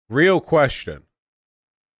Real question.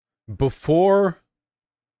 Before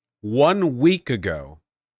 1 week ago,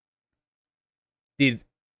 did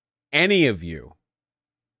any of you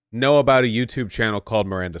know about a YouTube channel called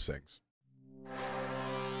Miranda Sings?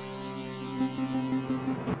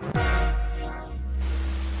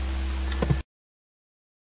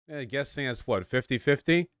 Yeah, guessing that's what,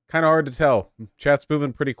 50-50? Kind of hard to tell. Chat's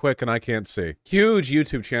moving pretty quick and I can't see. Huge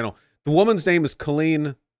YouTube channel. The woman's name is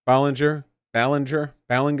Colleen Ballinger.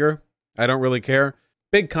 Ballinger? I don't really care.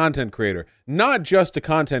 Big content creator. Not just a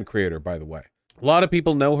content creator, by the way. A lot of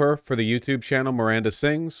people know her for the YouTube channel Miranda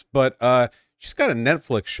Sings, but she's got a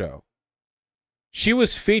Netflix show. She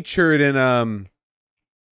was featured in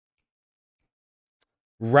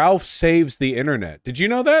Ralph Saves the Internet. Did you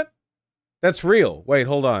know that? That's real. Wait,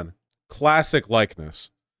 hold on. Classic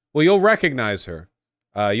likeness. Well, you'll recognize her.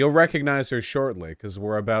 You'll recognize her shortly, because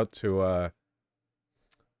we're about to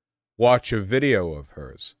watch a video of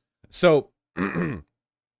hers. So,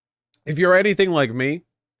 if you're anything like me,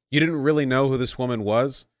 you didn't really know who this woman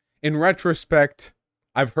was. In retrospect,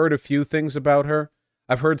 I've heard a few things about her.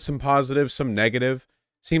 I've heard some positive, some negative.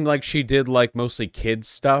 Seemed like she did, like, mostly kids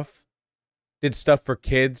stuff. Did stuff for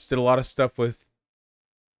kids. Did a lot of stuff with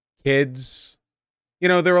kids. You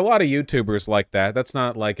know, there are a lot of YouTubers like that. That's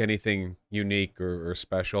not, like, anything unique or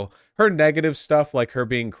special. Her negative stuff, like her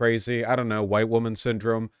being crazy, I don't know, white woman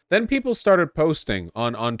syndrome. Then people started posting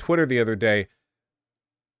on Twitter the other day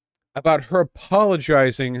about her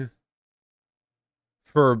apologizing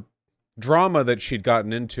for drama that she'd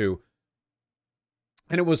gotten into.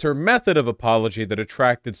 And it was her method of apology that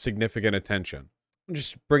attracted significant attention. I'll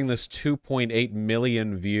just bring this 2.8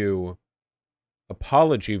 million view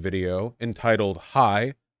apology video entitled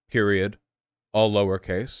Hi, period, all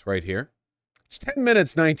lowercase, right here. It's 10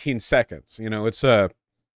 minutes, 19 seconds. You know, it's a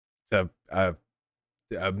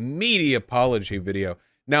meaty apology video.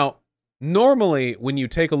 Now, normally, when you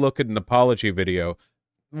take a look at an apology video,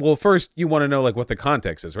 well, first you want to know, like, what the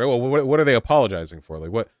context is, right? Well, what are they apologizing for?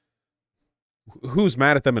 Like, who's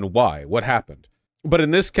mad at them and why? What happened? But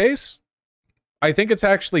in this case, I think it's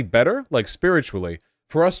actually better, like, spiritually,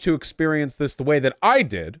 for us to experience this the way that I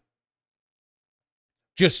did.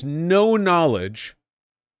 Just no knowledge,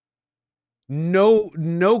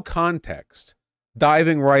 no context,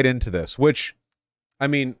 diving right into this, which, I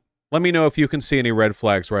mean, let me know if you can see any red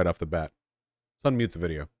flags right off the bat. Let's unmute the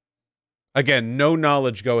video. Again, no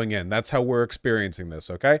knowledge going in. That's how we're experiencing this,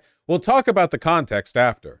 okay? We'll talk about the context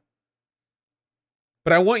after.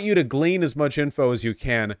 But I want you to glean as much info as you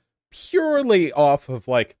can purely off of,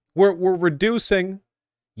 like, we're reducing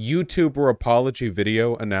YouTuber apology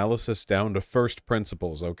video analysis down to first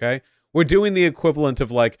principles, okay? We're doing the equivalent of,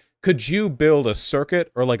 like, could you build a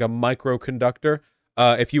circuit or, like, a microconductor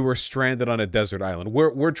if you were stranded on a desert island?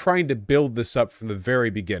 We're trying to build this up from the very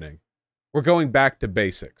beginning. We're going back to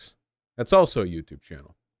basics. That's also a YouTube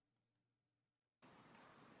channel.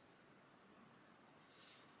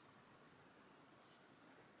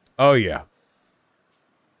 Oh, yeah.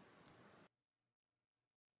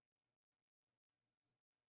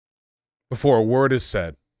 Before a word is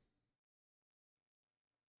said.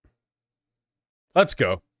 Let's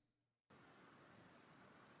go.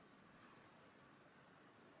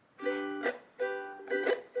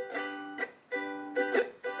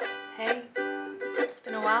 Hey, it's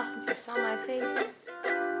been a while since you saw my face.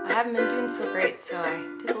 I haven't been doing so great, so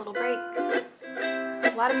I took a little break. So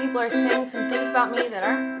a lot of people are saying some things about me that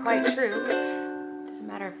aren't quite true. Doesn't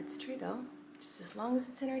matter if it's true, though. Just as long as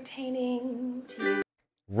it's entertaining to you.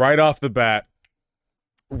 Right off the bat.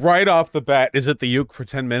 Right off the bat. Is it the uke for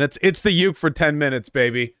 10 minutes? It's the uke for 10 minutes,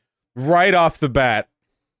 baby. Right off the bat.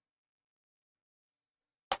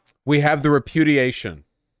 We have the repudiation.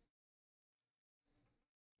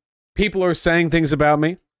 People are saying things about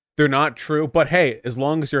me. They're not true. But hey, as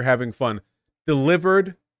long as you're having fun.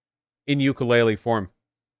 Delivered in ukulele form.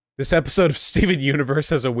 This episode of Steven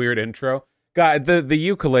Universe has a weird intro. God, the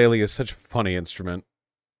ukulele is such a funny instrument.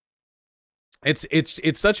 It's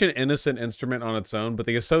such an innocent instrument on its own, but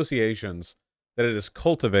the associations that it has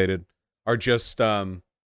cultivated are just so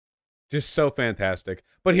fantastic.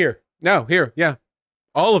 But here, yeah,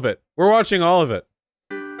 all of it. We're watching all of it.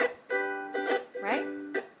 Right?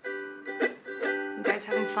 You guys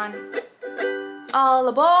having fun? All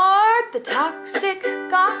aboard the toxic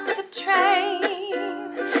gossip train.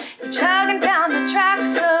 You're chugging down the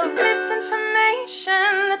tracks of misinformation.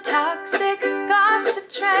 The toxic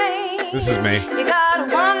gossip train. This is me. You got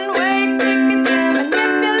a one-way ticket to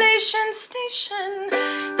manipulation station.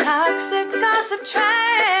 Toxic gossip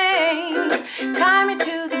train. Tie me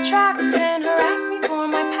to the tracks and harass me for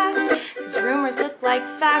my past. 'Cause rumors look look like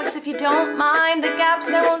facts. If you don't mind the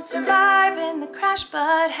gaps, I won't survive in the crash,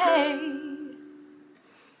 but hey,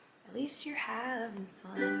 at least you're having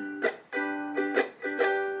fun.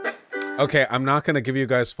 Okay, I'm not going to give you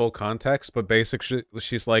guys full context, but basically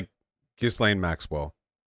she's like Ghislaine Maxwell.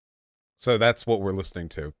 So that's what we're listening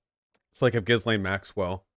to. It's like if Ghislaine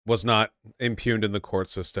Maxwell was not impugned in the court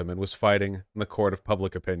system and was fighting in the court of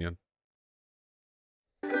public opinion.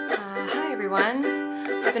 Hi, everyone.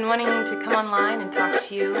 I've been wanting to come online and talk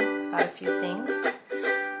to you about a few things.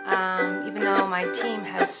 Even though my team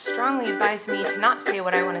has strongly advised me to not say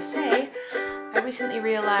what I want to say, I recently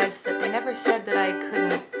realized that they never said that I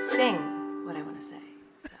couldn't sing what I want to say.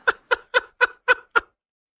 So.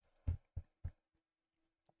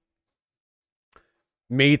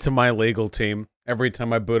 Me to my legal team every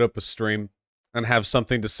time I boot up a stream and have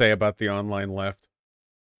something to say about the online left.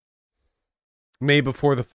 Me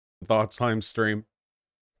before the Thoughts Time stream.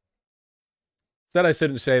 Said I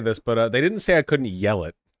shouldn't say this, but they didn't say I couldn't yell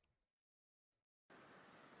it.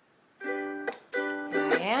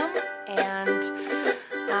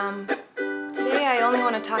 Today I only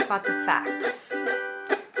want to talk about the facts,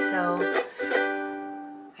 so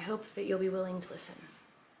I hope that you'll be willing to listen.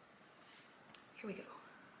 Here we go.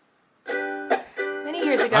 Many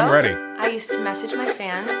years ago, I'm ready. I used to message my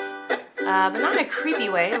fans, but not in a creepy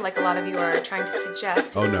way like a lot of you are trying to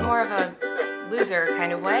suggest. It was more of a loser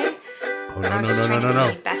kind of way. Oh, I was just trying to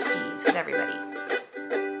be besties with everybody.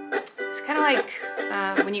 It's kind of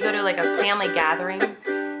like when you go to like a family gathering,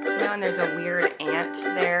 and there's a weird aunt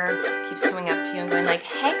there who keeps coming up to you and going like,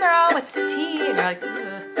 "Hey girl, what's the tea?" And you're like,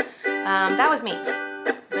 ugh. That was me,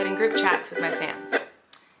 but in group chats with my fans.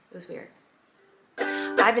 It was weird.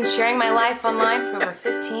 I've been sharing my life online for over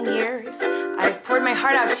 15 years. I've poured my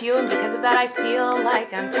heart out to you, and because of that I feel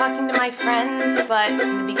like I'm talking to my friends, but in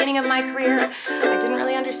the beginning of my career, I didn't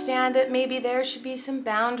really understand that maybe there should be some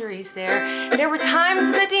boundaries there. There were times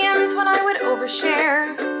in the DMs when I would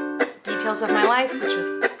overshare details of my life, which was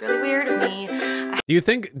really weird of me. Do you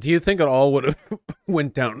think it all would have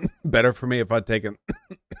went down better for me if I'd taken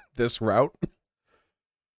this route?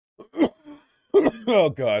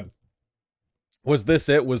 Oh God. Was this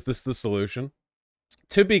it? Was this the solution?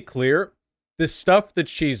 To be clear, the stuff that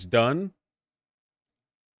she's done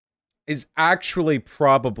is actually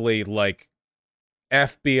probably like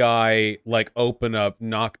FBI, like open up,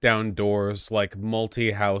 knock down doors, like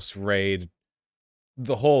multi-house raid,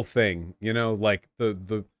 the whole thing, you know, like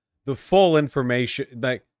the full information.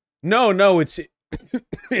 Like, no, it's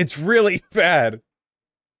it's really bad,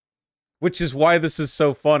 which is why this is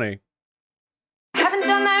so funny. I haven't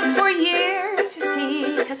done that for years, you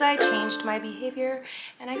see, because I changed my behavior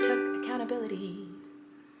and I took accountability.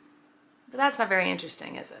 But that's not very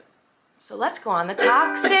interesting, is it? So let's go on the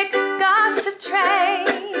toxic gossip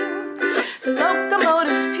train. The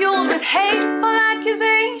locomotive's fueled with hateful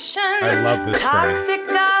accusations. I love this toxic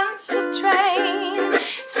gossip train.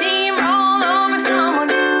 Steamroll over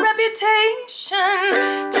someone's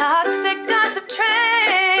reputation. Toxic gossip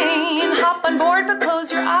train. Hop on board but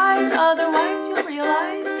close your eyes, otherwise you'll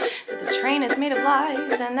realize that the train is made of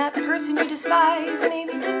lies, and that person you despise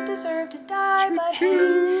maybe didn't deserve to die, but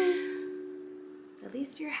hey, at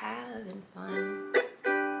least you're having fun.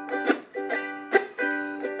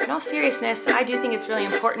 In all seriousness, I do think it's really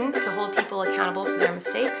important to hold people accountable for their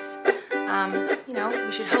mistakes. You know,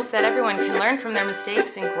 we should hope that everyone can learn from their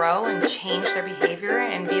mistakes and grow and change their behavior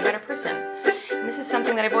and be a better person. And this is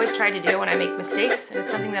something that I've always tried to do when I make mistakes, and it's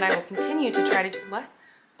something that I will continue to try to do. What?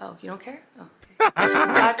 Oh, you don't care? Oh, okay. I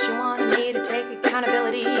thought you wanted me to take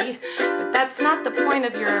accountability, but that's not the point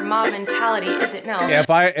of your mob mentality, is it? No. Yeah,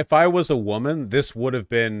 if I was a woman, this would have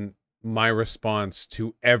been my response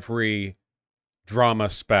to every drama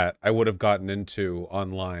spat I would have gotten into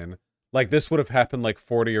online. Like, this would have happened like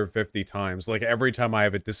 40 or 50 times. Like, every time I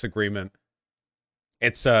have a disagreement,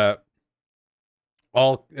 it's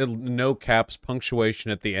all no caps,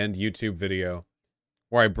 punctuation at the end YouTube video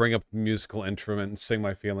where I bring up a musical instrument and sing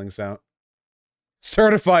my feelings out.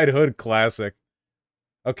 Certified hood classic.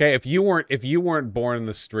 Okay, if you weren't born in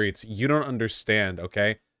the streets, you don't understand,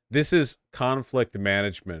 okay? This is conflict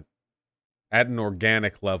management at an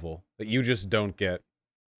organic level that you just don't get.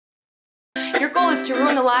 Your goal is to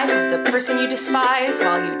ruin the life of the person you despise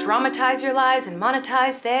while you dramatize your lies and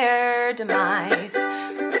monetize their demise.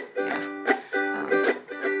 Yeah.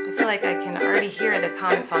 I feel like I can already hear the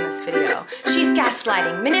comments on this video. She's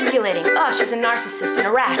gaslighting, manipulating. Oh, she's a narcissist and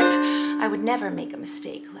a rat. I would never make a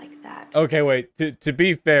mistake like that. Okay, wait. To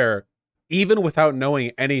be fair, even without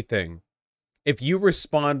knowing anything, if you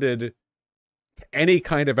responded to any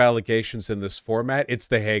kind of allegations in this format, it's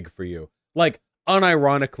the Hague for you. Like,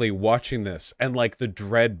 unironically watching this and like the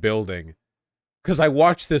dread building, because I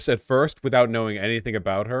watched this at first without knowing anything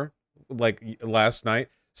about her, like last night.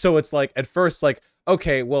 So it's like at first like,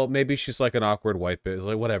 okay, well maybe she's like an awkward white bitch,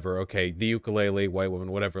 like whatever. Okay, the ukulele, white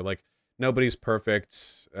woman, whatever. Like nobody's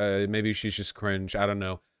perfect. Maybe she's just cringe. I don't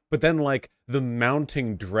know. But then like the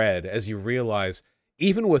mounting dread as you realize,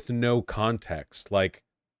 even with no context, like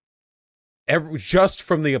just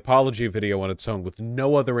from the apology video on its own with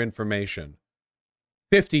no other information,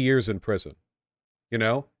 50 years in prison, you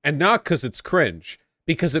know? And not because it's cringe,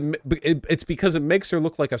 because it's because it makes her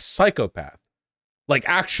look like a psychopath. Like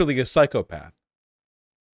actually a psychopath.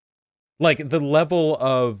 Like the level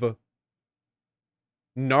of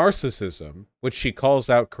narcissism, which she calls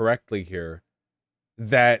out correctly here,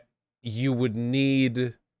 that you would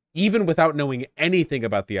need, even without knowing anything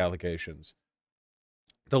about the allegations,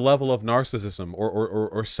 the level of narcissism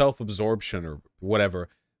or self-absorption or whatever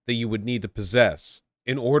that you would need to possess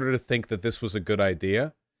in order to think that this was a good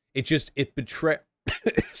idea. It betrays,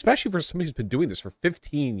 especially for somebody who's been doing this for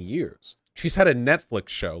 15 years. She's had a Netflix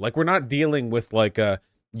show. Like, we're not dealing with like a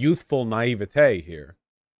youthful naivete here.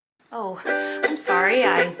 Oh, I'm sorry,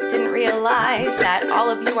 I didn't realize that all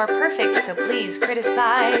of you are perfect, so please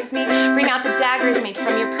criticize me. Bring out the daggers made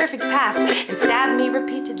from your perfect past and stab me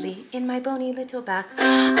repeatedly in my bony little back.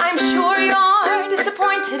 I'm sure you're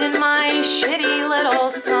disappointed in my shitty little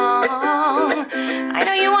song. I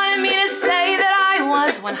know you wanted me to say that I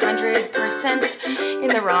was 100% in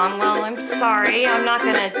the wrong. Well, I'm sorry, I'm not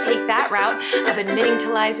gonna take that route of admitting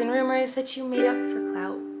to lies and rumors that you made up for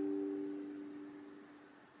clout.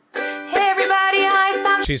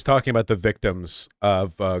 She's talking about the victims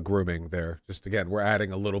of grooming there. Just again, we're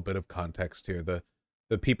adding a little bit of context here.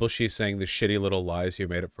 The people she's saying the shitty little lies you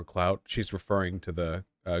made up for clout, she's referring to the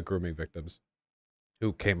grooming victims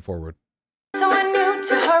who came forward. Someone new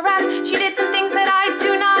to harass. She did some things that I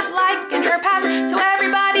do not like in her past. So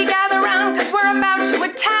everybody gather around, cause we're about to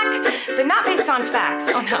attack. But not based on facts,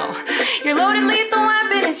 oh no. Your loaded lethal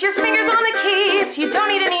weapon is your fingers on the keys. You don't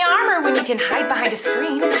need any armor when you can hide behind a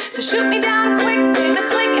screen. So shoot me down quick, in the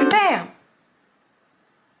click and bam.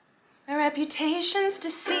 My reputation's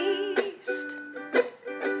deceased.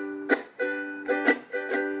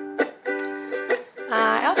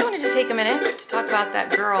 I also wanted to take a minute to talk about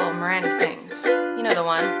that girl Miranda sings. You know the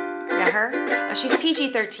one. Yeah, her. She's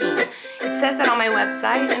PG-13. It says that on my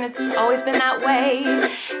website, and it's always been that way.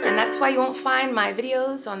 And that's why you won't find my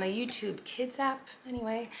videos on the YouTube Kids app.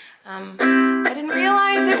 Anyway, I didn't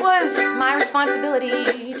realize it was my responsibility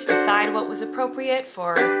to decide what was appropriate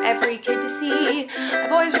for every kid to see.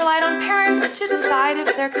 I've always relied on parents to decide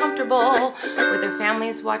if they're comfortable with their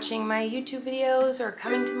families watching my YouTube videos or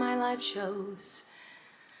coming to my live shows.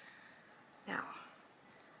 Now,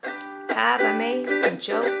 have I made some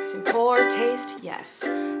jokes in poor taste? Yes.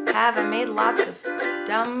 Have I made lots of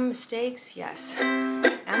dumb mistakes? Yes.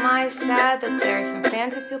 Am I sad that there are some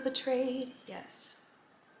fans who feel betrayed? Yes.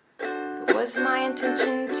 But was my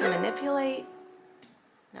intention to manipulate?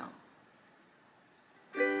 No.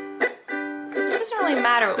 It doesn't really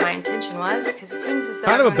matter what my intention was, because it seems as though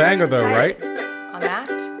kind of a banger though, right? On that.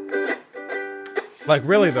 Like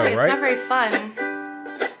really though, right? It's not very fun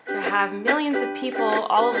to have millions of people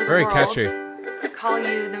all over the very world catchy. Call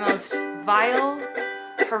you the most vile,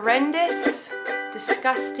 horrendous,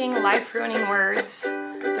 disgusting, life-ruining words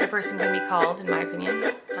that a person can be called, in my opinion.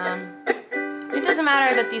 It doesn't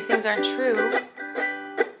matter that these things aren't true.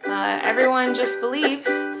 Everyone just believes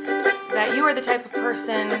that you are the type of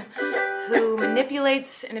person who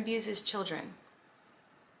manipulates and abuses children.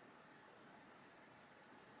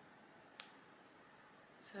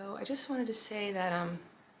 So I just wanted to say that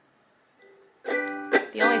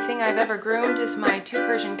the only thing I've ever groomed is my 2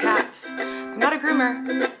 Persian cats. I'm not a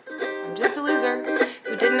groomer. I'm just a loser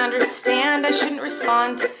who didn't understand I shouldn't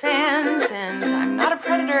respond to fans, and I'm not a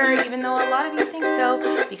predator, even though a lot of you think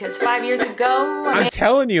so, because 5 years ago I'm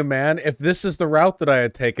telling you, man, if this is the route that I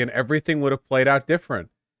had taken, everything would have played out different.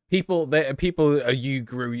 People, you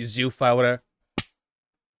zoophile, whatever.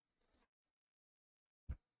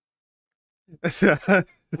 Dun,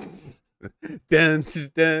 dun, dun,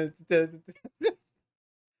 dun, dun.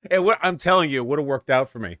 Hey, what I'm telling you, it would have worked out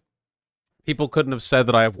for me. People couldn't have said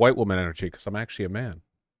that I have white woman energy because I'm actually a man.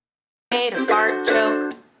 Made a fart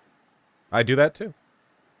joke. I do that too.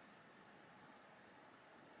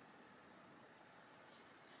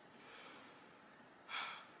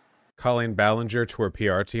 Colleen Ballinger to her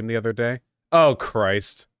PR team the other day. Oh,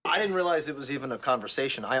 Christ. I didn't realize it was even a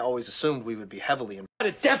conversation. I always assumed we would be heavily involved.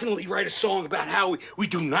 I'd definitely write a song about how we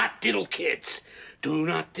do not diddle kids. Do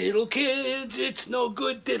not diddle kids. It's no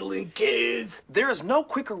good diddling kids. There is no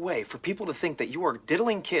quicker way for people to think that you are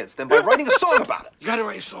diddling kids than by writing a song about it. You gotta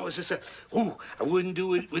write a song that says, ooh, I wouldn't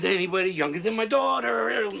do it with anybody younger than my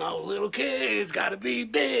daughter. No little kids, gotta be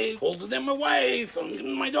big, older than my wife, younger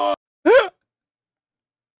than my daughter.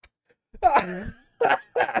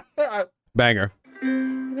 Banger.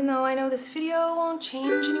 Even though I know this video won't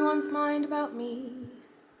change anyone's mind about me,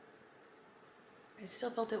 I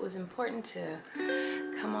still felt it was important to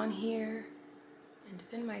come on here and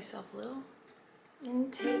defend myself a little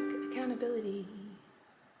and take accountability.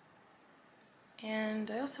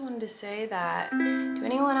 And I also wanted to say that to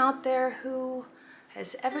anyone out there who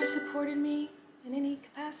has ever supported me in any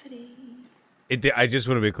capacity. I just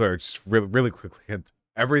want to be clear, just really quickly.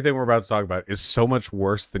 Everything we're about to talk about is so much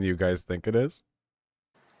worse than you guys think it is.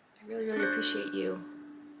 I really, really appreciate you.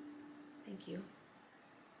 Thank you.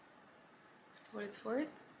 For what it's worth,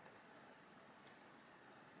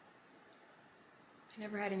 I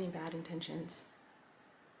never had any bad intentions.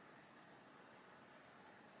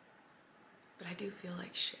 But I do feel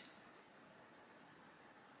like shit.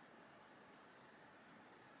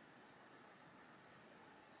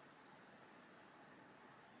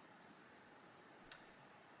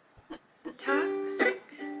 The toxic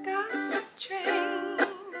gossip train,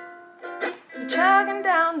 chugging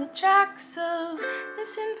down the tracks of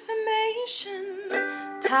misinformation.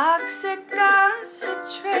 Toxic gossip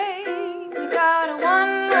train, you got a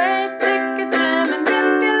one-way ticket to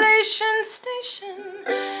manipulation station.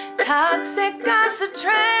 Toxic gossip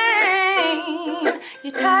train,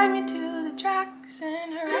 you tied me to the tracks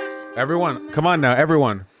and harassed me. Everyone, come on now,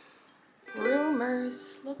 everyone.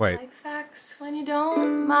 Rumors look like facts when you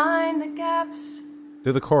don't mind the gaps.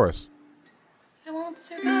 Do the chorus. I won't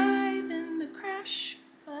survive in the crash,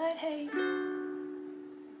 but hey, I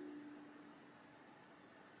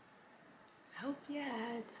hope you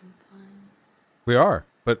had some fun. We are,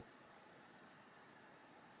 but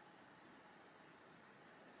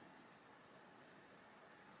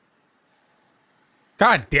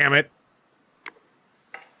God damn it.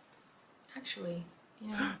 Actually,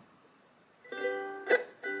 you know,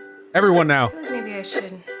 Everyone now. I feel like maybe I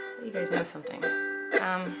should let you guys know something.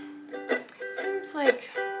 It seems like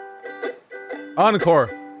Encore.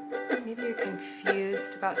 maybe you're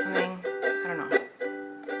confused about something. I don't know.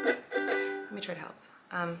 Let me try to help.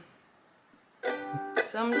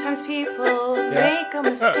 Sometimes people make a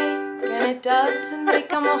mistake and it doesn't make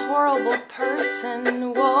them a horrible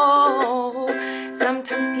person. Whoa.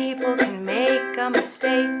 Sometimes people can make a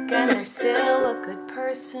mistake and they're still a good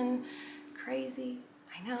person. Crazy,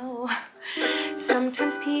 I know.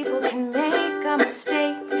 Sometimes people can make a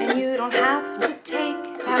mistake and you don't have to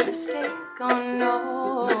take that mistake, oh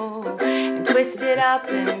no. And twist it up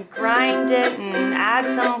and grind it and add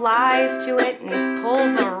some lies to it and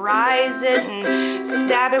pulverize it and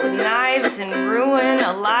stab it with knives and ruin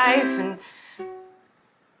a life and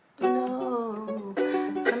no.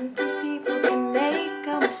 Sometimes people can make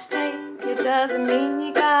a mistake. It doesn't mean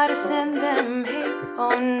you gotta send them hate,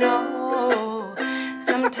 oh no.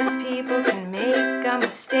 Sometimes people can make a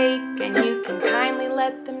mistake and you can kindly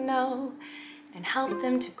let them know and help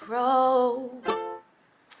them to grow.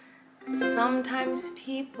 Sometimes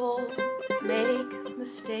people make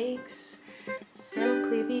mistakes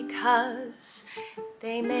simply because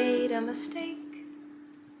they made a mistake.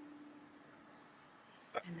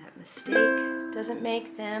 And that mistake doesn't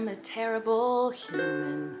make them a terrible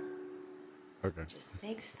human. Okay. It just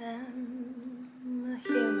makes them a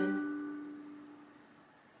human.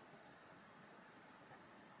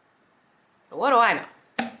 But what do I know?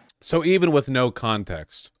 So even with no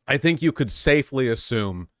context, I think you could safely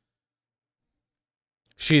assume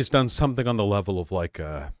she's done something on the level of like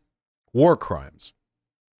war crimes.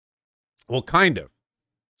 Well, kind of.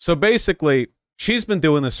 So basically, she's been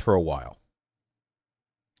doing this for a while.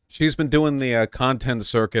 She's been doing the content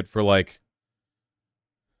circuit for like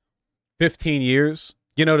 15 years.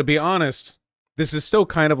 You know, to be honest, this is still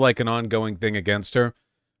kind of like an ongoing thing against her.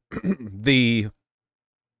 The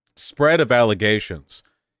spread of allegations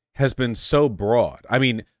has been so broad. I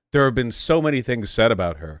mean, there have been so many things said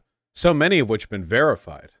about her, so many of which have been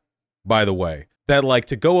verified, by the way, that like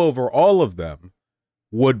to go over all of them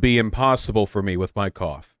would be impossible for me with my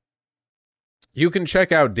cough. You can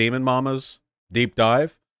check out Demon Mama's deep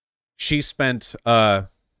dive. She spent 8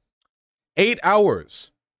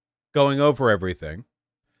 hours going over everything.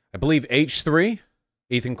 I believe H3,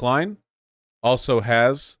 Ethan Klein, also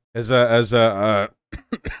has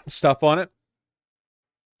stuff on it.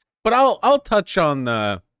 But I'll touch on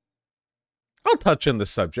I'll touch on the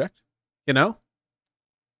subject, you know?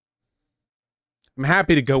 I'm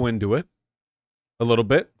happy to go into it a little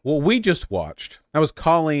bit. What we just watched, that was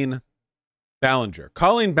Colleen Ballinger.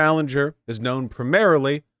 Colleen Ballinger is known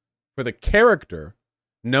primarily for the character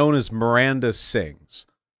known as Miranda Sings.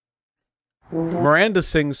 Miranda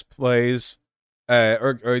Sings plays,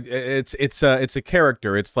 it's a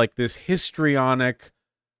character. It's like this histrionic,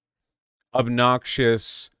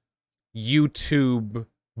 obnoxious YouTube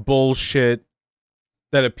bullshit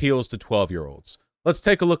that appeals to 12-year-olds. Let's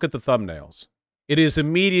take a look at the thumbnails. It is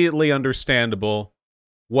immediately understandable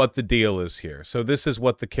what the deal is here. So this is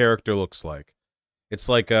what the character looks like. It's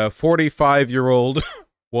like a 45-year-old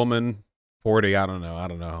woman, 40, I don't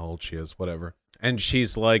know how old she is, whatever. And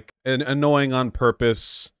she's like annoying on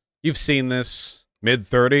purpose. You've seen this,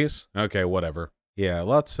 mid-30s? Okay, whatever. Yeah,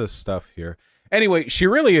 lots of stuff here. Anyway, she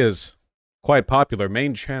really is quite popular.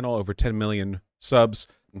 Main channel, over 10 million subs.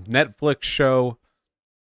 Netflix show.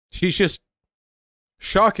 She's just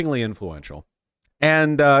shockingly influential.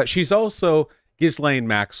 And she's also Ghislaine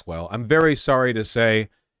Maxwell. I'm very sorry to say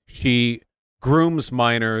she grooms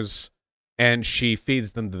minors and she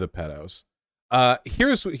feeds them to the pedos.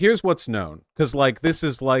 Here's what's known, because like this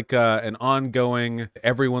is like an ongoing,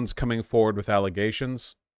 everyone's coming forward with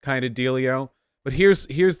allegations kind of dealio. But here's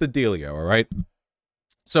the dealio, all right?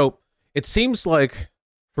 So it seems like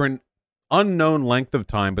for an unknown length of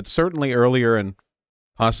time, but certainly earlier and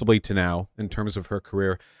possibly to now in terms of her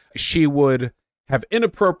career, she would have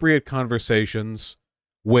inappropriate conversations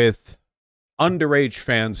with underage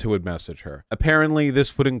fans who would message her. Apparently,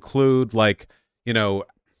 this would include, like, you know,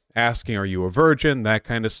 asking, are you a virgin? That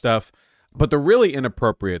kind of stuff. But the really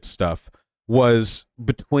inappropriate stuff was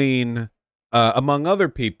between, among other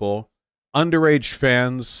people, underage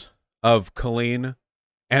fans of Colleen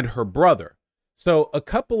and her brother. So a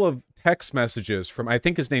couple of text messages from, I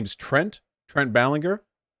think his name's Trent Ballinger.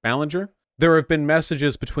 There have been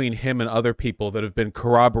messages between him and other people that have been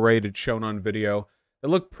corroborated, shown on video, that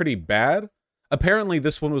look pretty bad. Apparently,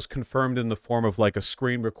 this one was confirmed in the form of like a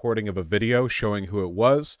screen recording of a video showing who it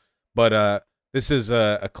was. But this is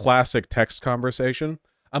a classic text conversation.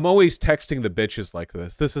 I'm always texting the bitches like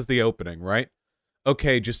this. This is the opening, right?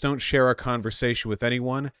 Okay, just don't share our conversation with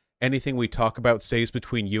anyone. Anything we talk about stays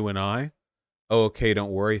between you and I. Oh, okay,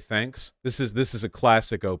 don't worry, thanks. This is a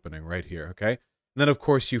classic opening right here, okay? And then, of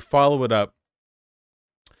course, you follow it up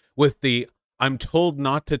with the I'm told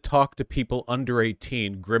not to talk to people under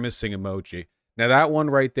 18 grimacing emoji. Now, that one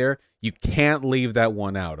right there, you can't leave that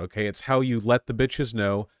one out, okay? It's how you let the bitches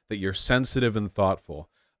know that you're sensitive and thoughtful.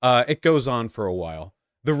 It goes on for a while.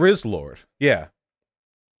 The Riz Lord, yeah.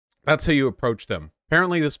 That's how you approach them.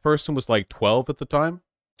 Apparently, this person was like 12 at the time.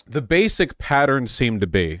 The basic pattern seemed to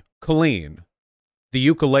be Colleen, the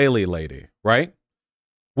ukulele lady, right,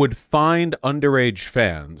 would find underage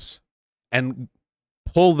fans and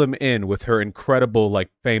pull them in with her incredible, like,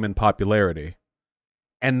 fame and popularity,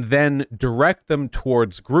 and then direct them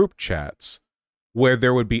towards group chats where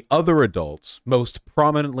there would be other adults, most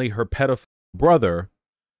prominently her pedophile brother,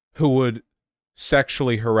 who would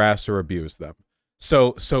sexually harass or abuse them.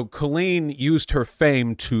 So Colleen used her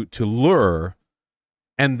fame to lure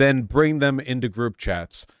and then bring them into group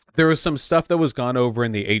chats. There was some stuff that was gone over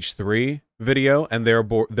in the H3 video, and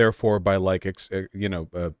therefore by like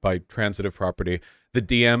by transitive property, the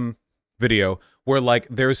DM video, where like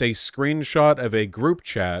there's a screenshot of a group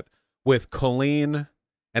chat with Colleen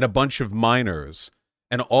and a bunch of minors,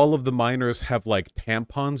 and all of the minors have like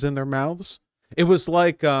tampons in their mouths. It was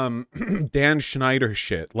like Dan Schneider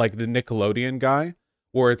shit, like the Nickelodeon guy,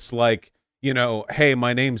 where it's like, you know, hey,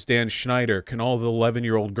 my name's Dan Schneider. Can all the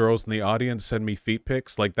 11-year-old girls in the audience send me feet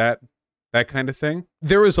pics? Like that kind of thing.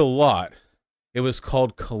 There was a lot. It was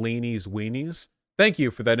called Colleenie's Weenies. Thank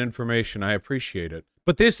you for that information. I appreciate it.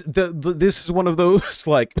 But this is one of those,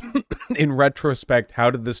 like, in retrospect, how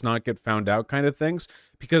did this not get found out kind of things?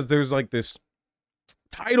 Because there's like this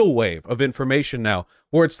tidal wave of information now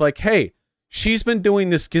where it's like, hey, she's been doing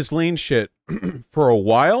this Ghislaine shit for a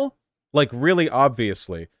while, like really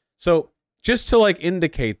obviously. So just to like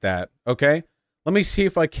indicate that, okay? Let me see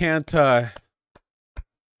if I can't show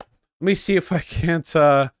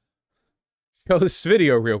this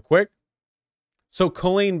video real quick. So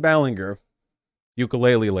Colleen Ballinger,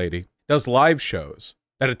 ukulele lady, does live shows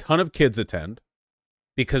that a ton of kids attend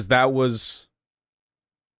because that was,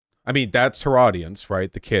 I mean, that's her audience,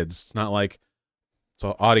 right? The kids. It's not like it's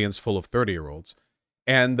an audience full of 30-year-olds.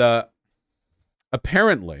 And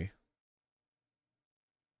apparently,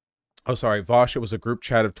 oh, sorry, Vosh, it was a group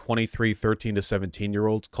chat of 23, 13 to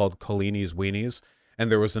 17-year-olds called Colleenie's Weenies.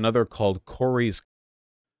 And there was another called Corey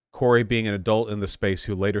being an adult in the space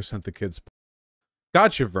who later sent the kids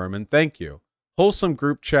Gotcha, Vermin. Thank you. Wholesome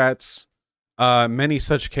group chats. Many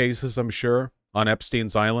such cases, I'm sure, on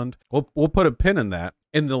Epstein's Island. We'll put a pin in that.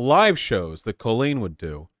 In the live shows that Colleen would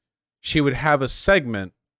do, she would have a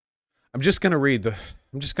segment. I'm just gonna read the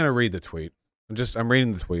tweet. I'm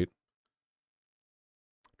reading the tweet.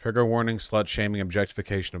 Trigger warning, slut shaming,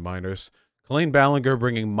 objectification of minors. Colleen Ballinger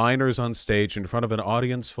bringing minors on stage in front of an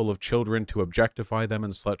audience full of children to objectify them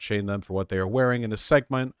and slut shame them for what they are wearing in a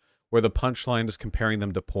segment where the punchline is comparing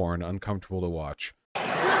them to porn. Uncomfortable to watch. It's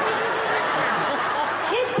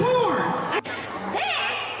porn. This is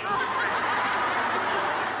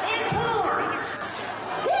porn.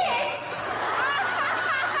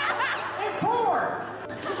 This is porn. This is porn.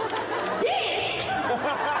 This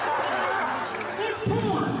is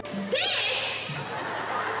porn.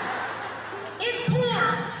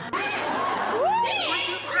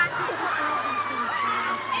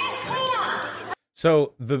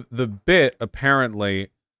 So the bit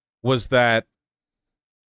apparently was that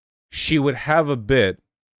she would have a bit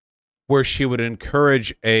where she would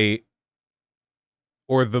encourage the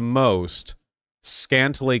most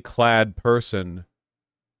scantily clad person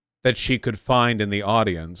that she could find in the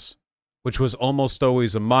audience, which was almost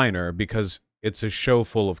always a minor because it's a show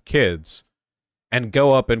full of kids, and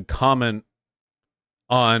go up and comment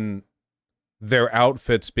on their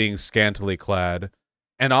outfits being scantily clad.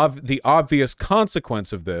 And the obvious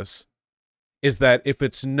consequence of this is that if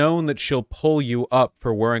it's known that she'll pull you up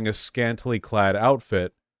for wearing a scantily clad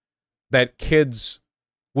outfit, that kids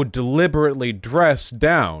would deliberately dress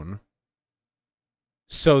down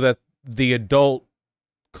so that the adult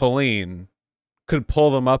Colleen could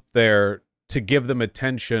pull them up there to give them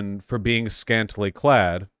attention for being scantily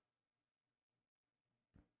clad.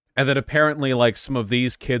 And then apparently, like, some of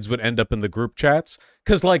these kids would end up in the group chats.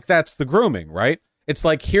 Because, like, that's the grooming, right? It's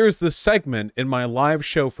like, here's the segment in my live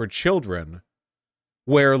show for children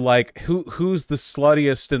where, like, who's the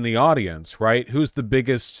sluttiest in the audience, right? Who's the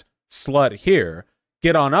biggest slut here?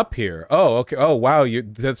 Get on up here. Oh, okay. Oh, wow.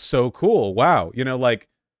 That's so cool. Wow. You know, like,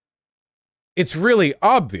 it's really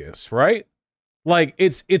obvious, right? Like,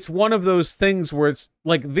 it's one of those things where it's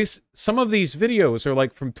like some of these videos are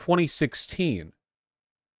like from 2016.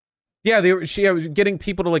 Yeah, she was getting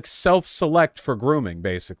people to like self-select for grooming,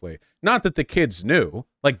 basically. Not that the kids knew.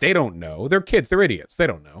 Like, they don't know. They're kids. They're idiots. They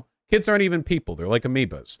don't know. Kids aren't even people. They're like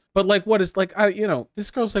amoebas. But like, what is like, you know, this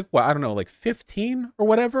girl's like, what? I don't know, like 15 or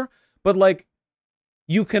whatever. But like,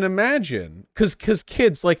 you can imagine, because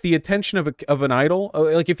kids, like, the attention of an idol,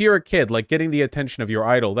 like, if you're a kid, like, getting the attention of your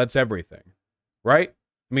idol, that's everything, right?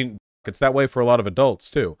 I mean, it's that way for a lot of adults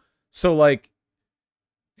too. So like,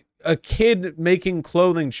 a kid making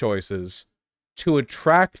clothing choices to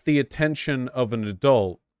attract the attention of an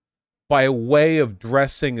adult by way of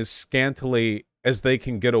dressing as scantily as they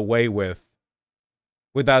can get away with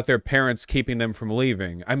without their parents keeping them from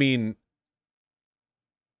leaving. I mean,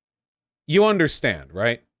 you understand,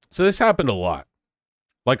 right? So this happened a lot.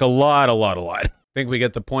 Like a lot. I think we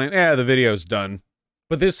get the point. Yeah, the video's done.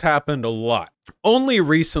 But this happened a lot. Only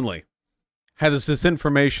recently has this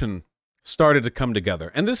information started to come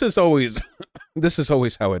together. And this is always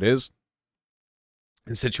how it is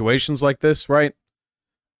in situations like this, right?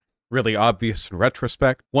 Really obvious in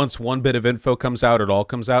retrospect. Once one bit of info comes out, it all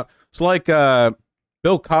comes out. It's like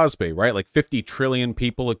Bill Cosby, right? Like 50 trillion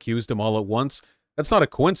people accused him all at once. That's not a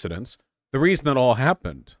coincidence. The reason that all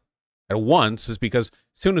happened at once is because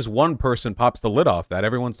as soon as one person pops the lid off that,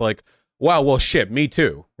 everyone's like, wow, well, shit, me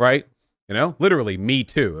too, right? You know, literally, me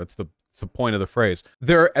too. That's the point of the phrase.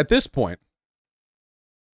 At this point,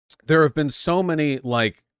 there have been so many,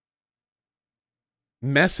 like,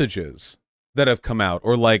 messages that have come out,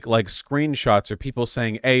 or like screenshots, or people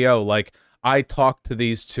saying, "Ayo, like, I talked to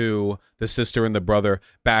these two, the sister and the brother,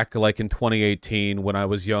 back like in 2018 when I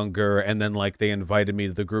was younger, and then like they invited me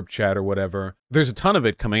to the group chat or whatever." There's a ton of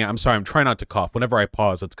it coming out. I'm sorry, I'm trying not to cough. Whenever I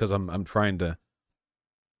pause, it's because I'm trying to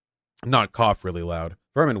not cough really loud.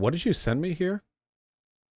 Vermin, what did you send me here?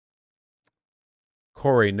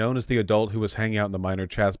 Corey, known as the adult who was hanging out in the minor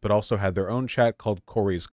chats, but also had their own chat called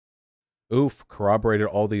Corey's Oof, corroborated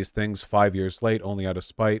all these things 5 years late, only out of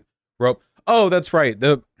spite. Wrote, oh, that's right.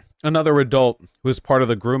 Another adult who was part of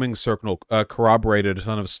the grooming circle corroborated a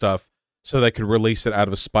ton of stuff so they could release it out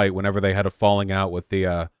of spite whenever they had a falling out with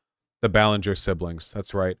the Ballinger siblings.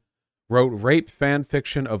 That's right. Wrote rape fan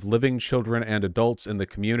fiction of living children and adults in the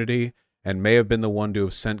community, and may have been the one to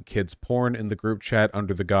have sent kids porn in the group chat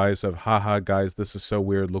under the guise of, haha, guys, this is so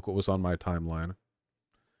weird, look what was on my timeline.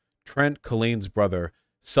 Trent, Colleen's brother,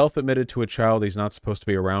 self-admitted to a child he's not supposed to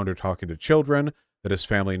be around or talking to children, that his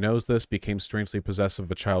family knows this, became strangely possessive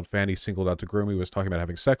of a child fan he singled out to groom he was talking about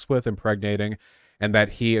having sex with, impregnating, and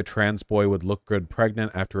that he, a trans boy, would look good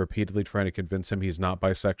pregnant after repeatedly trying to convince him he's not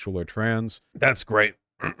bisexual or trans. That's great.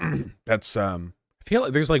 That's, I feel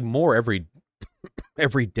like there's like more every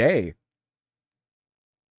day.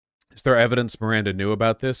 Is there evidence Miranda knew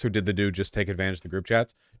about this, or did the dude just take advantage of the group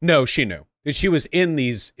chats? No, she knew. She was in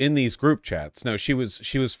these group chats. No, she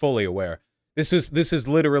was fully aware. This is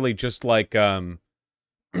literally just like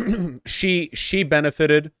she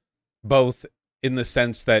benefited both in the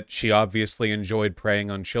sense that she obviously enjoyed preying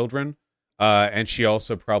on children, and she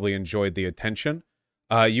also probably enjoyed the attention.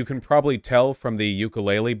 You can probably tell from the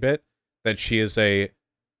ukulele bit that she is a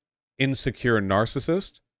insecure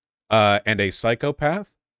narcissist and a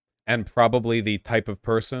psychopath, and probably the type of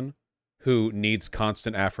person who needs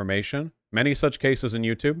constant affirmation. Many such cases in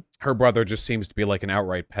YouTube. Her brother just seems to be like an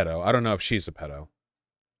outright pedo. I don't know if she's a pedo.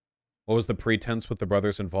 What was the pretense with the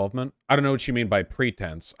brother's involvement? I don't know what you mean by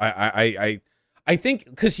pretense. I think,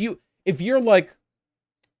 because if you're like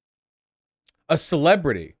a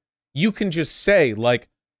celebrity, you can just say like,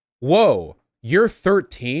 whoa, you're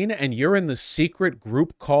 13 and you're in the secret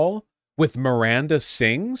group call with Miranda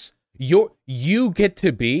Sings? You get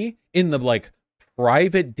to be in the like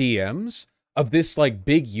private DMs of this like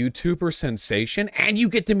big YouTuber sensation, and you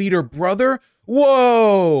get to meet her brother?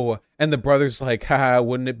 Whoa! And the brother's like, haha,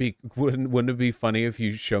 wouldn't it be funny if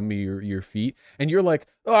you show me your feet? And you're like,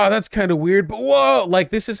 oh, that's kind of weird, but whoa! Like,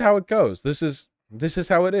 this is how it goes. This is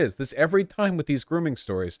how it is. This every time with these grooming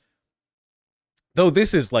stories. Though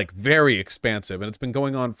this is like very expansive and it's been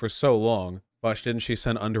going on for so long. Gosh, didn't she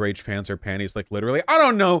send underage fans her panties? Like literally, I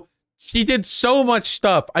don't know. She did so much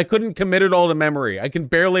stuff. I couldn't commit it all to memory. I can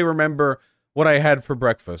barely remember what I had for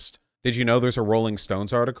breakfast. Did you know there's a Rolling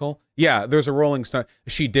Stones article? Yeah, there's a Rolling Stone.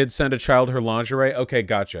 She did send a child her lingerie? Okay,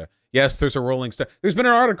 gotcha. Yes, there's a Rolling Stone. There's been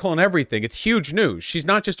an article and everything. It's huge news. She's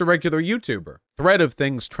not just a regular YouTuber. Thread of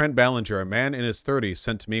things Trent Ballinger, a man in his 30s,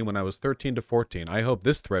 sent to me when I was 13 to 14. I hope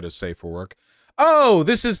this thread is safe for work. Oh,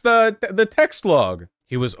 this is the text log.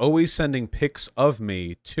 He was always sending pics of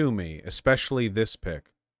me to me, especially this pic.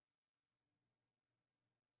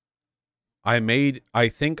 I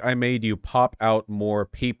think I made you pop out more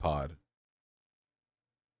Peapod.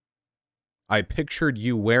 I pictured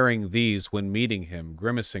you wearing these when meeting him,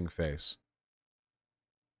 grimacing face.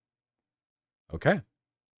 Okay.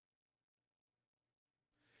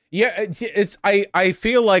 Yeah, I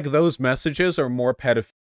feel like those messages are more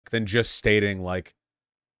pedophilic than just stating like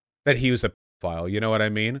that he was a pedophile, you know what I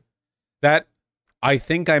mean? That I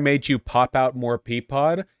think I made you pop out more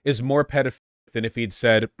Peapod is more pedophilic than if he'd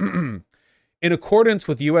said in accordance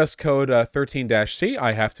with U.S. Code 13-C,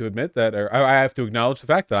 I have to admit that, or I have to acknowledge the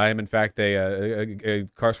fact that I am, in fact, a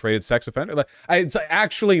incarcerated sex offender. Like, it's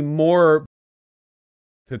actually more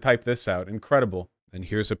to type this out. Incredible. And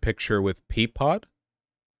here's a picture with Peapod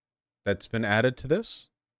that's been added to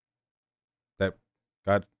this. That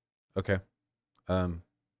got, okay. Told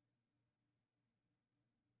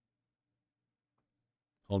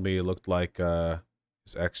me it looked like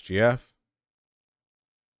his XGF.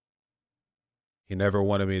 He never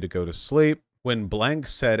wanted me to go to sleep. When Blank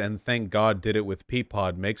said, and thank God did it with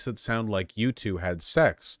Peapod, makes it sound like you two had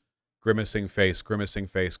sex. Grimacing face, grimacing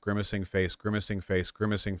face, grimacing face, grimacing face,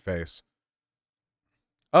 grimacing face.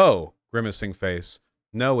 Oh, grimacing face.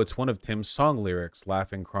 No, it's one of Tim's song lyrics.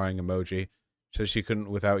 Laughing, crying emoji. Says she couldn't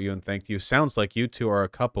without you and thanked you. Sounds like you two are a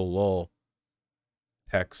couple, lol.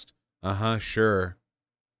 Text. Uh-huh, sure.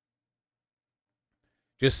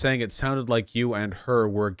 Just saying it sounded like you and her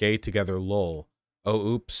were gay together, lol. Oh,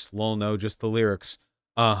 oops, lol, no, just the lyrics.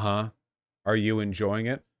 Uh-huh. Are you enjoying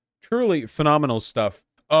it? Truly phenomenal stuff.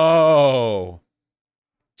 Oh.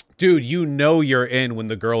 Dude, you know you're in when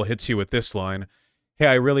the girl hits you with this line. Hey,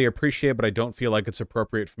 I really appreciate it, but I don't feel like it's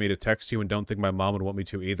appropriate for me to text you and don't think my mom would want me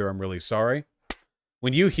to either. I'm really sorry.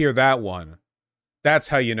 When you hear that one, that's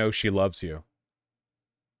how you know she loves you.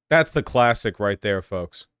 That's the classic right there,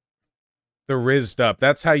 folks. The rizzed up.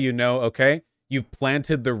 That's how you know, okay? You've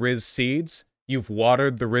planted the Riz seeds. You've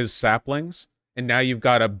watered the Riz saplings, and now you've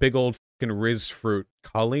got a big old fucking Riz fruit.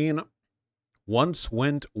 Colleen once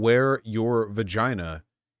went wear your vagina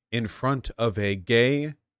in front of a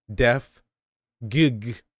gay, deaf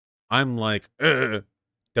gig. I'm like,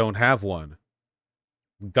 don't have one.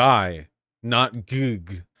 Guy, not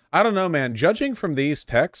gig. I don't know, man. Judging from these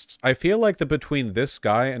texts, I feel like that between this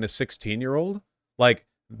guy and a 16-year-old, like,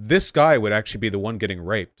 this guy would actually be the one getting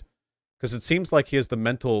raped. Because it seems like he has the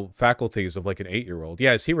mental faculties of, like, an 8-year-old.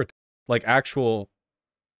 Yeah, is he, like, actual...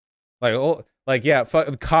 Like, oh, like, yeah,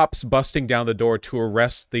 cops busting down the door to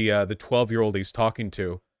arrest the 12-year-old he's talking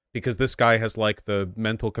to. Because this guy has, like, the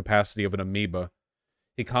mental capacity of an amoeba.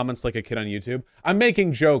 He comments like a kid on YouTube. I'm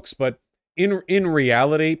making jokes, but in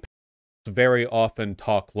reality, very often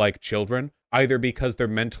talk like children, either because they're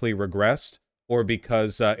mentally regressed or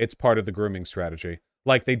because it's part of the grooming strategy.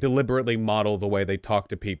 Like, they deliberately model the way they talk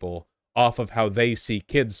to people off of how they see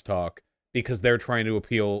kids talk because they're trying to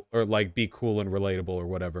appeal or, like, be cool and relatable or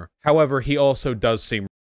whatever. However, he also does seem...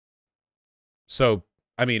 So,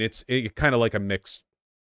 I mean, it's kind of like a mixed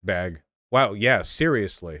bag. Wow, yeah,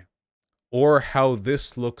 seriously. Or how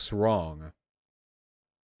this looks wrong.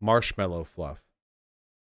 Marshmallow fluff.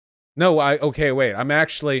 No, okay, wait, I'm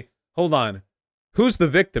actually... Hold on. Who's the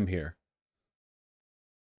victim here?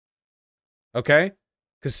 Okay?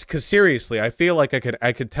 Because seriously, I feel like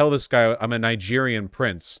I could tell this guy I'm a Nigerian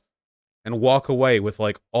prince and walk away with,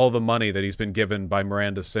 like, all the money that he's been given by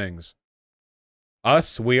Miranda Sings.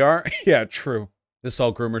 Us? We are? Yeah, true. This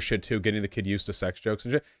all groomer shit, too, getting the kid used to sex jokes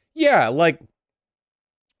and shit. Yeah, like...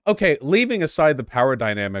 Okay, leaving aside the power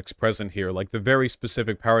dynamics present here, like the very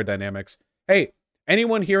specific power dynamics. Hey,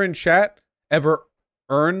 anyone here in chat ever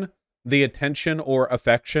earn the attention or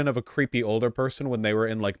affection of a creepy older person when they were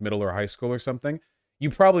in, like, middle or high school or something? You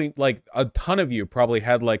probably, like, a ton of you probably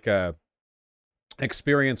had, like, a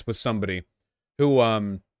experience with somebody who,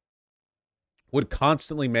 would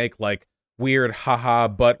constantly make, like, weird, haha,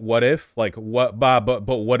 but what if? Like, but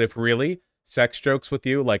what if really? Sex jokes with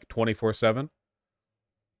you, like, 24/7?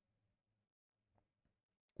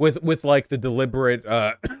 With, like, the deliberate,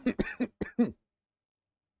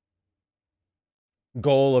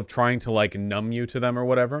 goal of trying to, like, numb you to them or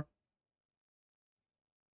whatever.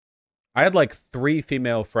 I had, like, 3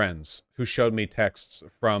 female friends who showed me texts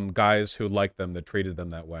from guys who liked them that treated them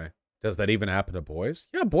that way. Does that even happen to boys?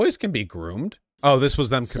 Yeah, boys can be groomed. Oh, this was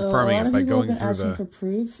them confirming it by going through the... for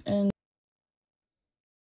proof and...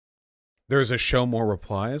 There's a show more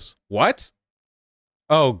replies? What?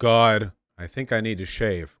 Oh, God. I think I need to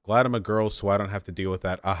shave. Glad I'm a girl so I don't have to deal with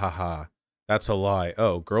that. Ahaha. That's a lie.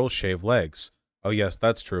 Oh, girls shave legs. Oh, yes,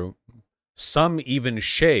 that's true. Some even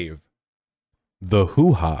shave. The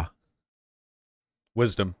hoo-ha.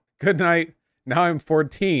 Wisdom. Good night. Now I'm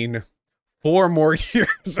 14. 4 more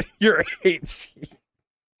years. You're 18.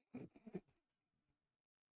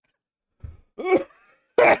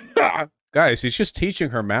 Guys, he's just teaching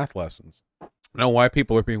her math lessons. I don't know why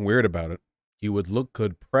people are being weird about it. You would look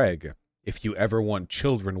good, preg, if you ever want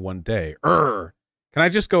children one day. Can I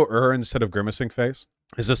just go instead of grimacing face?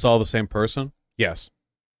 Is this all the same person? Yes.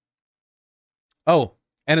 Oh,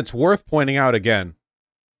 and it's worth pointing out again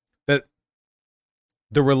that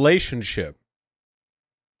the relationship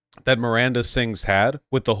that Miranda Sings had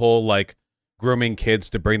with the whole, like, grooming kids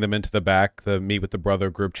to bring them into the back, the meet with the brother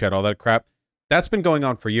group chat, all that crap, that's been going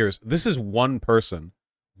on for years. This is one person,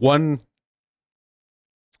 one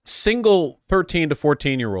single 13 to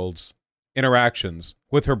 14-year-old's interactions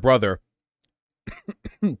with her brother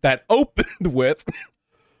that opened with...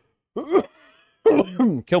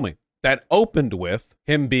 Kill me. That opened with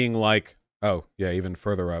him being like... Oh, yeah, even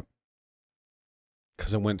further up.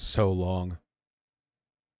 Because it went so long.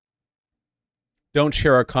 Don't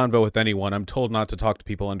share a convo with anyone. I'm told not to talk to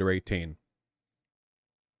people under 18.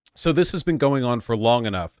 So this has been going on for long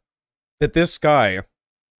enough that this guy,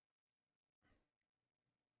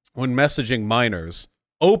 when messaging minors,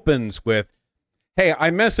 opens with, hey,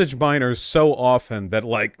 I message minors so often that,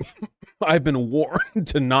 like, I've been warned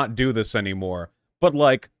to not do this anymore. But,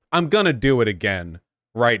 like, I'm gonna do it again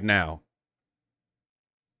right now.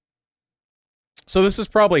 So this has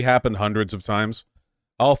probably happened hundreds of times,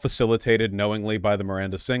 all facilitated knowingly by the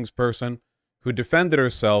Miranda Sings person, who defended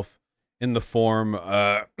herself in the form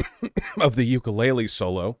of the ukulele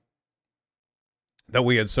solo that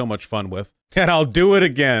we had so much fun with. And I'll do it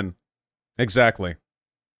again. Exactly.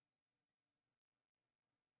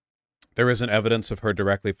 There isn't evidence of her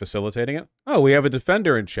directly facilitating it. Oh, we have a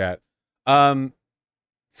defender in chat.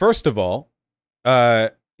 First of all,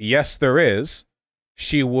 yes, there is.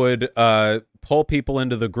 She would pull people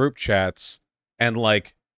into the group chats and,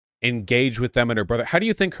 like, engage with them and her brother. How do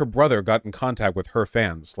you think her brother got in contact with her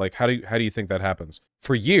fans? Like, how do you think that happens?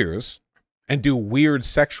 For years, and do weird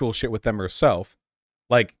sexual shit with them herself.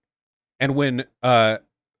 Like, and when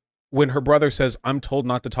her brother says, I'm told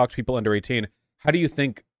not to talk to people under 18, how do you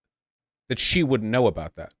think that she wouldn't know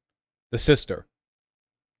about that? The sister.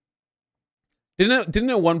 Didn't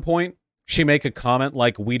at one point she make a comment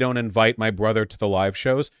like, we don't invite my brother to the live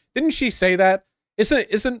shows? Didn't she say that?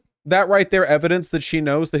 Isn't that right there evidence that she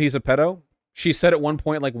knows that he's a pedo? She said at one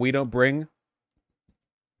point, like, we don't bring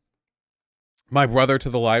my brother to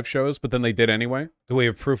the live shows, but then they did anyway. Do we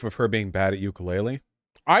have proof of her being bad at ukulele?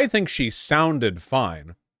 I think she sounded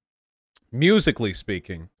fine, musically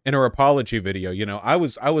speaking, in her apology video. You know, I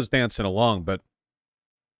was dancing along, but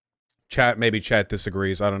Maybe chat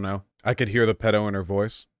disagrees. I don't know. I could hear the pedo in her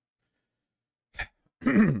voice.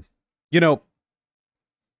 You know,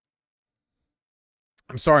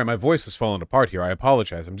 I'm sorry, my voice is falling apart here. I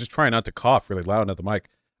apologize. I'm just trying not to cough really loud into the mic.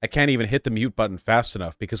 I can't even hit the mute button fast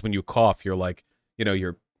enough because when you cough, you're like, you know,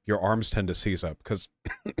 your arms tend to seize up because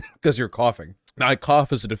because you're coughing. Now, I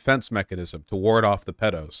cough as a defense mechanism to ward off the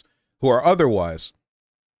pedos who are otherwise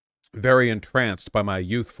very entranced by my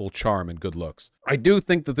youthful charm and good looks. I do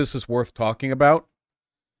think that this is worth talking about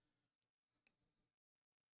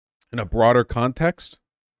in a broader context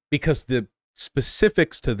because the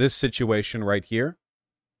specifics to this situation right here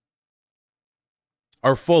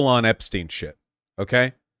are full-on Epstein shit,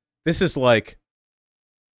 okay? This is like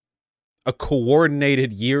a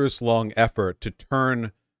coordinated years-long effort to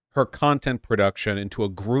turn her content production into a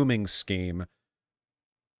grooming scheme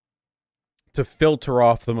to filter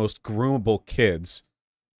off the most groomable kids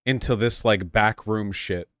into this, like, backroom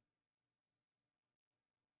shit.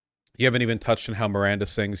 You haven't even touched on how Miranda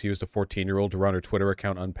Sings used a 14-year-old to run her Twitter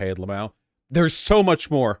account unpaid, Lamau. There's so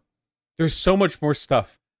much more. There's so much more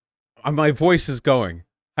stuff. My voice is going.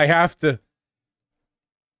 I have to...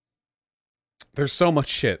 There's so much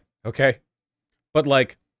shit, okay? But,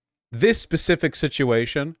 like, this specific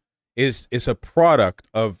situation is a product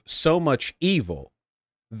of so much evil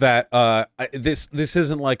that this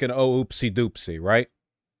isn't like an oh oopsie doopsie, right?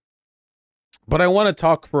 But I want to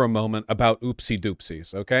talk for a moment about oopsie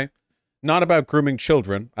doopsies, okay? Not about grooming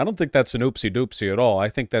children. I don't think that's an oopsie doopsie at all. I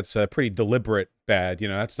think that's a pretty deliberate bad, you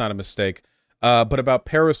know, that's not a mistake. But about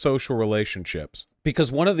parasocial relationships.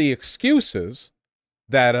 Because one of the excuses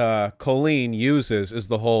that Colleen uses is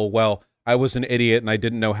the whole, well, I was an idiot and I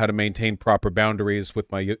didn't know how to maintain proper boundaries with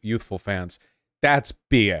my youthful fans. That's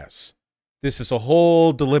BS. This is a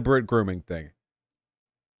whole deliberate grooming thing.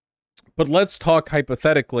 But let's talk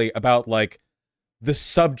hypothetically about, like, the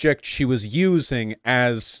subject she was using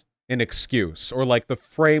as an excuse, or, like, the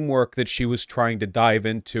framework that she was trying to dive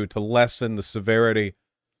into to lessen the severity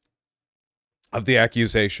of the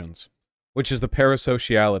accusations, which is the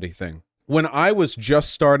parasociality thing. When I was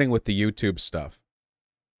just starting with the YouTube stuff,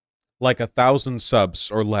 like 1,000 subs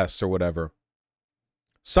or less or whatever,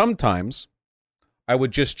 sometimes I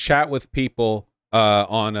would just chat with people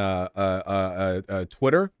on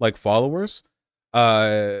Twitter, like followers,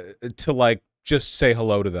 to, like, just say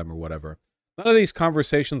hello to them or whatever. None of these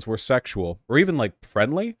conversations were sexual or even, like,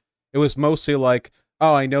 friendly. It was mostly like,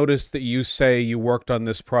 oh, I noticed that you say you worked on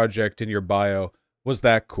this project in your bio. Was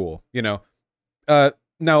that cool? You know?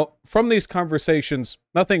 Now, from these conversations,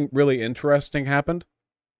 nothing really interesting happened.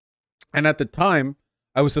 And at the time,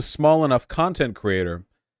 I was a small enough content creator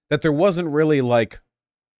that there wasn't really, like,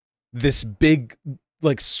 this big,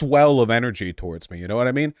 like, swell of energy towards me. You know what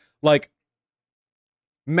I mean? Like,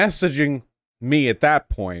 messaging me at that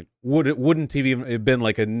point wouldn't even have been,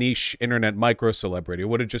 like, a niche internet micro-celebrity. It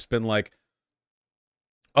would have just been like,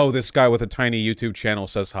 oh, this guy with a tiny YouTube channel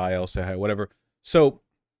says hi, I'll say hi, whatever. So,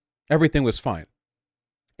 everything was fine.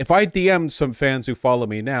 If I DM'd some fans who follow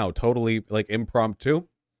me now, totally, like, impromptu,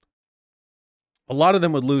 a lot of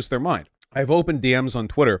them would lose their mind. I've opened DMs on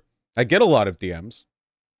Twitter. I get a lot of DMs.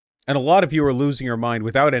 And a lot of you are losing your mind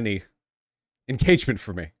without any engagement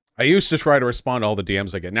from me. I used to try to respond to all the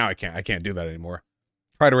DMs I get. Now I can't do that anymore.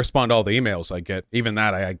 Try to respond to all the emails I get. Even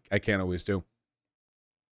that I can't always do.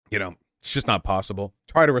 You know, it's just not possible.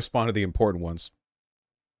 Try to respond to the important ones.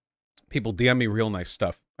 People DM me real nice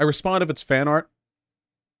stuff. I respond if it's fan art.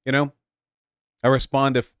 You know? I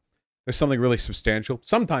respond if there's something really substantial.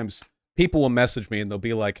 Sometimes people will message me and they'll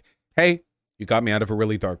be like, hey, you got me out of a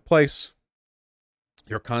really dark place.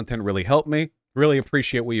 Your content really helped me. Really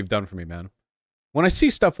appreciate what you've done for me, man. When I see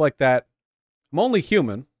stuff like that, I'm only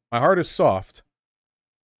human. My heart is soft.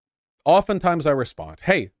 Oftentimes I respond,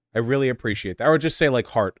 hey, I really appreciate that. Or just say, like,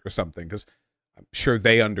 heart or something, because I'm sure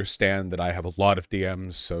they understand that I have a lot of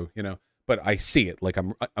DMs, so, you know, but I see it. Like,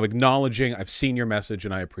 I'm acknowledging, I've seen your message,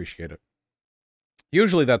 and I appreciate it.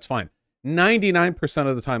 Usually that's fine. 99%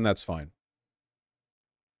 of the time, that's fine.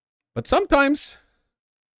 But sometimes,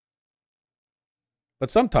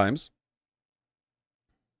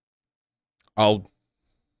 I'll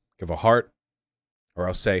give a heart, or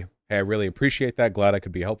I'll say, hey, I really appreciate that. Glad I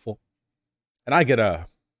could be helpful. And I get a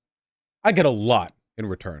lot in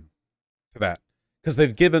return to that. Because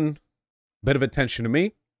they've given a bit of attention to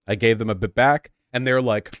me. I gave them a bit back. And they're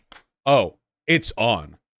like, oh, it's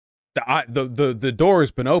on. The door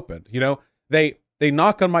has been opened. You know, they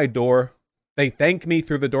knock on my door. They thank me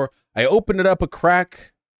through the door. I open it up a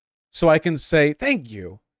crack so I can say thank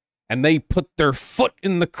you. And they put their foot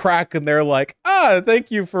in the crack and they're like, ah,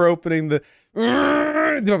 thank you for opening the...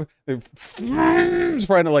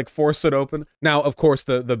 trying to like force it open. Now, of course,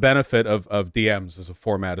 the benefit of DMs as a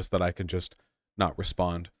format is that I can just not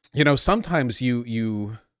respond. You know, sometimes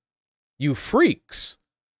you freaks,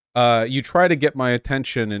 you try to get my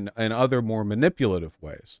attention in other more manipulative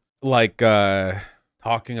ways, like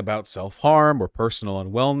talking about self-harm or personal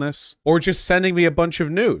unwellness, or just sending me a bunch of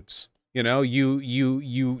nudes. You know, you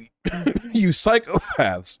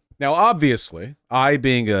psychopaths. Now, obviously, I,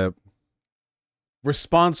 being a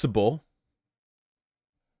responsible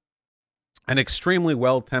and extremely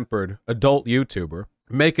well-tempered adult YouTuber,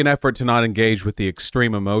 make an effort to not engage with the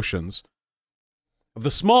extreme emotions of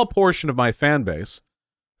the small portion of my fan base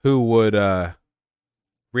who would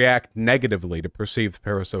react negatively to perceived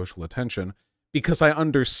parasocial attention, because I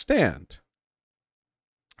understand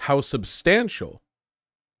how substantial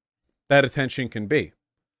that attention can be.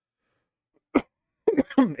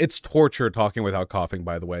 It's torture talking without coughing,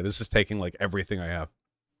 by the way. This is taking like everything I have.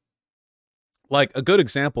 Like, a good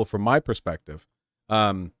example from my perspective,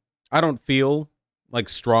 I don't feel like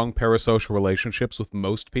strong parasocial relationships with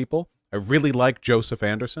most people. I really like Joseph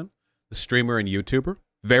Anderson, the streamer and YouTuber.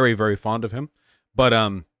 Very, very fond of him.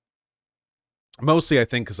 But mostly I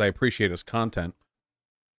think because I appreciate his content.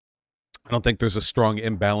 I don't think there's a strong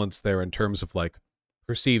imbalance there in terms of like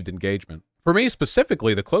perceived engagement. For me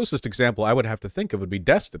specifically, the closest example I would have to think of would be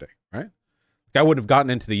Destiny, right? I wouldn't have gotten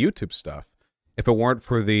into the YouTube stuff if it weren't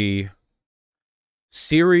for the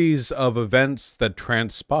series of events that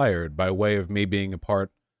transpired by way of me being a part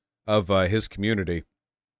of his community.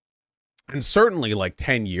 And certainly like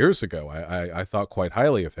 10 years ago, I thought quite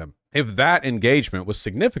highly of him. If that engagement was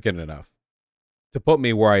significant enough to put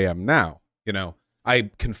me where I am now, you know, I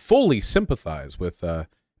can fully sympathize with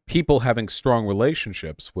people having strong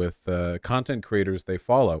relationships with content creators they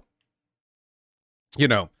follow. You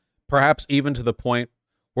know, perhaps even to the point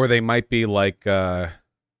where they might be like, I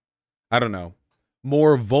don't know,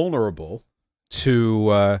 more vulnerable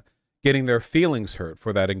to getting their feelings hurt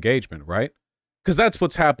for that engagement, right? Because that's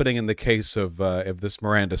what's happening in the case of this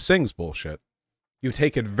Miranda Sings bullshit. You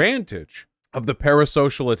take advantage of the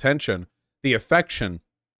parasocial attention, the affection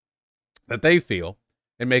that they feel.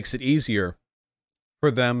 It makes it easier for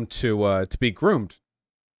them to be groomed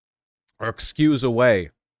or excuse away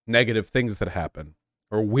negative things that happen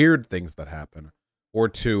or weird things that happen, or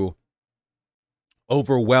to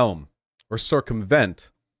overwhelm or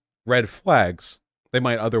circumvent red flags they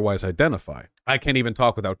might otherwise identify. I can't even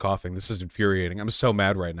talk without coughing. This is infuriating. I'm so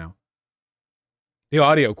mad right now. The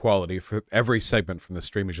audio quality for every segment from the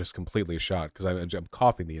stream is just completely shot because I'm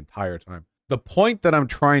coughing the entire time. The point that I'm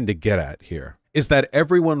trying to get at here is that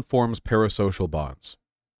everyone forms parasocial bonds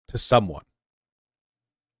to someone.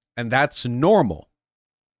 And that's normal.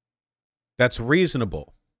 That's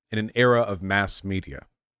reasonable in an era of mass media.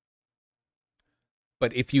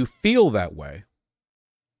 But if you feel that way,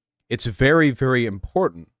 it's very, very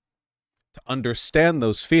important to understand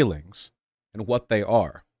those feelings and what they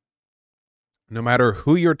are. No matter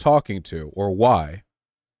who you're talking to or why,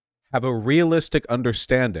 have a realistic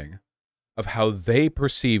understanding of how they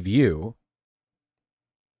perceive you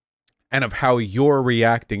and of how you're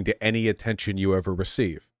reacting to any attention you ever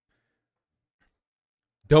receive.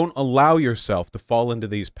 Don't allow yourself to fall into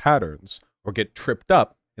these patterns or get tripped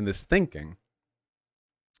up in this thinking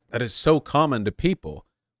that is so common to people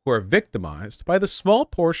who are victimized by the small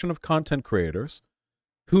portion of content creators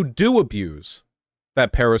who do abuse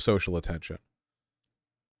that parasocial attention.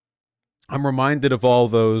 I'm reminded of all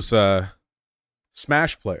those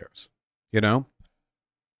Smash players, you know?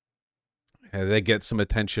 They get some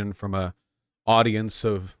attention from a audience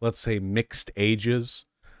of, let's say, mixed ages.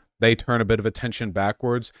 They turn a bit of attention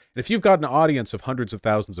backwards. And if you've got an audience of hundreds of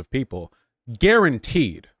thousands of people,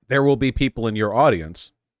 guaranteed there will be people in your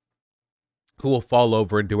audience who will fall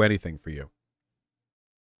over and do anything for you.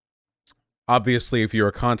 Obviously, if you're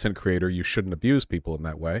a content creator, you shouldn't abuse people in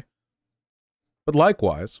that way. But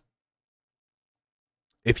likewise,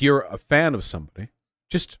 if you're a fan of somebody,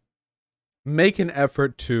 just make an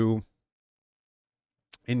effort to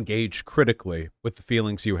engage critically with the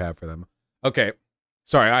feelings you have for them. Okay,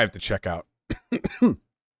 sorry, I have to check out.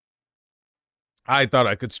 I thought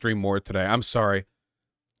I could stream more today. I'm sorry.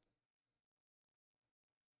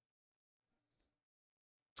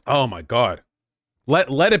 Oh my God.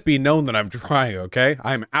 Let it be known that I'm trying, okay?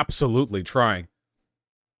 I'm absolutely trying.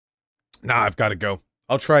 Nah, I've got to go.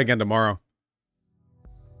 I'll try again tomorrow.